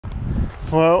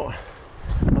Well, I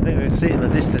think we can see it in the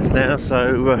distance now,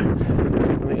 so I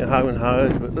think a hoe and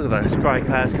hose, but look at those grey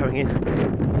clouds coming in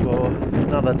for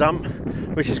another dump,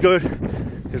 which is good,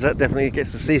 because that definitely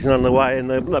gets the season underway, and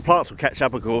the plants will catch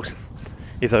up, of course.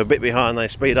 If they're a bit behind, they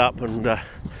speed up, and the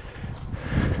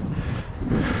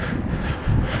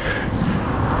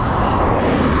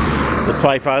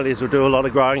clay foliage will do a lot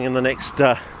of growing in the next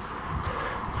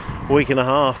week and a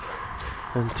half.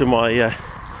 Until my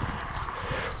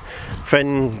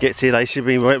friend gets here, they should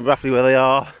be roughly where they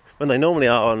are, when they normally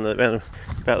are, on around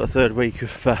about the third week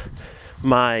of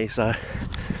May. So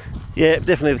yeah,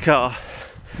 definitely the car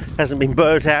hasn't been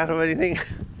burnt out or anything.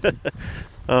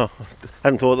 Oh, I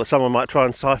hadn't thought that someone might try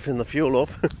and siphon the fuel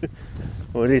off.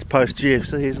 Well, it is post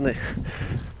GFC, isn't it?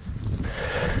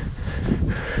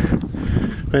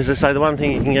 As I say, the one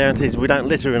thing you can guarantee is we don't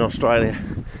litter in Australia,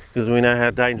 because we know how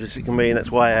dangerous it can be, and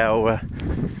that's why our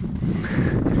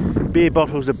beer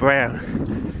bottles are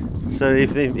brown. So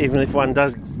even if one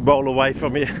does roll away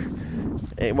from you,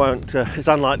 it won't. It's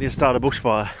unlikely to start a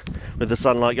bushfire with the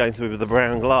sunlight going through with the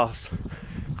brown glass.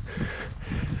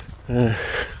 Oh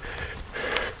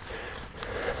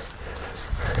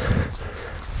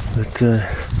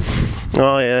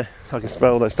yeah, I can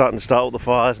smell they're starting to start all the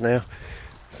fires now.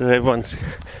 So everyone's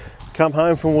come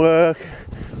home from work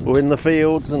or in the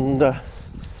fields and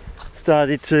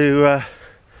started to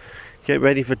get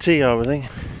ready for tea, I think.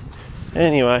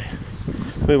 Anyway,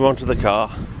 move on to the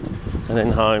car and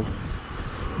then home.